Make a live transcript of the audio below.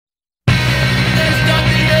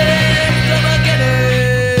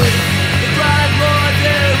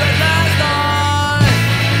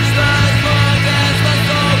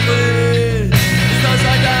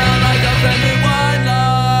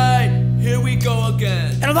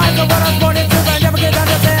Their lives are what I was born into, but I never could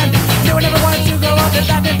understand. Knew I never wanted to grow up and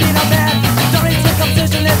that and being a man. Dirty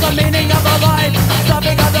circumcision is the meaning of our life.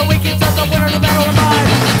 Stopping on the weak keeps us the winner no matter what mine.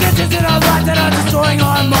 Ditches in our lives that are destroying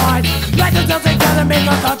our mind. Like themselves together make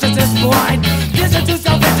our consciousness blind. Listen to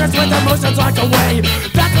self-interest with emotions locked away.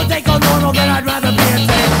 That's what they call normal, then I'd rather be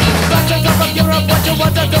insane. Back yourself from giving up what you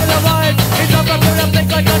want to do in your life. It's up from you to think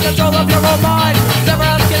like you're control of your own mind. Never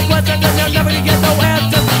asking questions and you're never gonna get no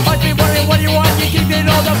answers. I'd be wondering what you want, you keep getting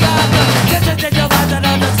all the factors. Ditches in your life that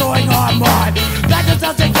are destroying our mind. Back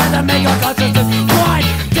yourself together make our consciousness blind.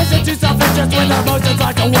 Listen to self-interest with emotions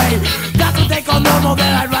locked away. That's what they call normal,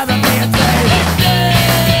 then I'd rather be insane.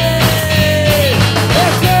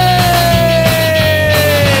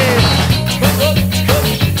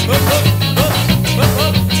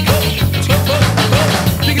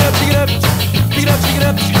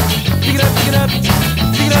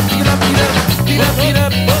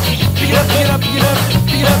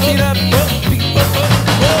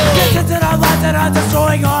 Ditches in our lives that are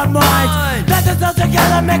destroying our minds. Let themselves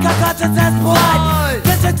together make our consciousness blind.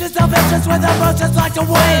 Listen to self-interest with emotions locked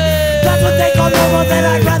away. That's what they call normal, then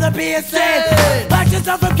I'd rather be insane. Act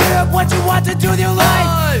yourself from giving up what you want to do with your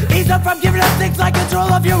life. Ease up from giving up things like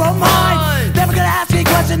control of your own mind. Never gonna ask any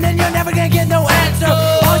question, then you're never gonna get no answer.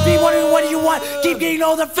 Always be wondering what do you want, keep getting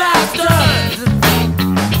older faster.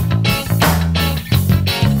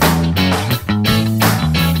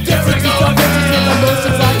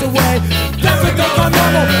 Emotions locked away. That's what they call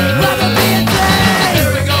normal. Rather be insane.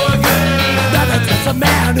 Here we go again. That's just a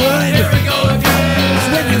manhood. Here we go again. It's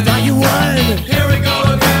when you thought you won. Here we go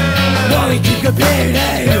again. While we keep competing.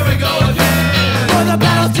 Here we go again. For the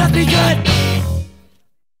battle's just begun.